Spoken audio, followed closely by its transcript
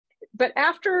But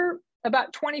after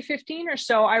about 2015 or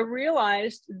so, I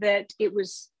realized that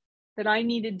I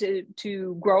needed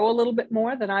to grow a little bit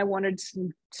more, that I wanted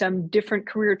some different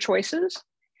career choices.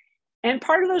 And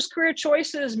part of those career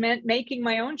choices meant making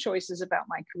my own choices about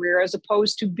my career as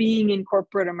opposed to being in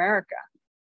corporate America.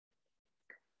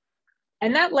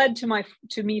 And that led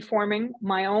to me forming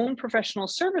my own professional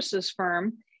services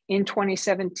firm in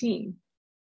 2017.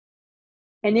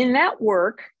 And in that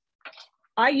work,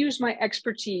 I use my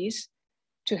expertise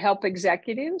to help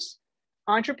executives,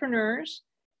 entrepreneurs,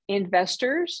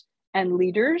 investors, and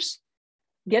leaders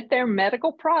get their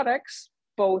medical products,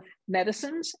 both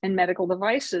medicines and medical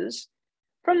devices,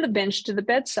 from the bench to the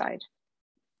bedside.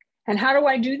 And how do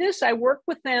I do this? I work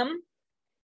with them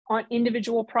on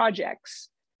individual projects.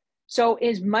 So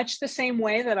it's much the same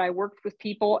way that I worked with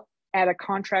people at a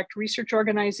contract research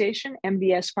organization,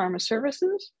 MBS Pharma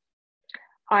Services.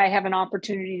 I have an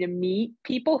opportunity to meet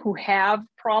people who have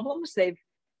problems.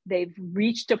 They've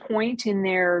reached a point in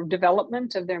their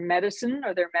development of their medicine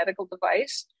or their medical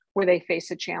device where they face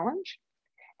a challenge.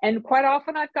 And quite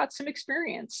often I've got some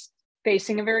experience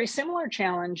facing a very similar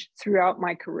challenge throughout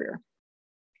my career.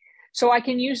 So I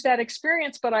can use that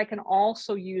experience, but I can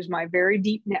also use my very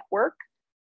deep network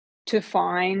to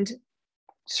find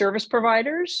service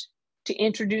providers, to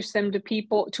introduce them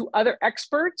to other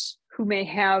experts who may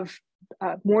have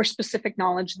more specific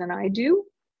knowledge than I do,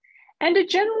 and to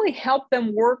generally help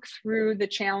them work through the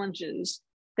challenges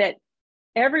that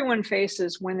everyone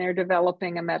faces when they're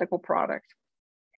developing a medical product.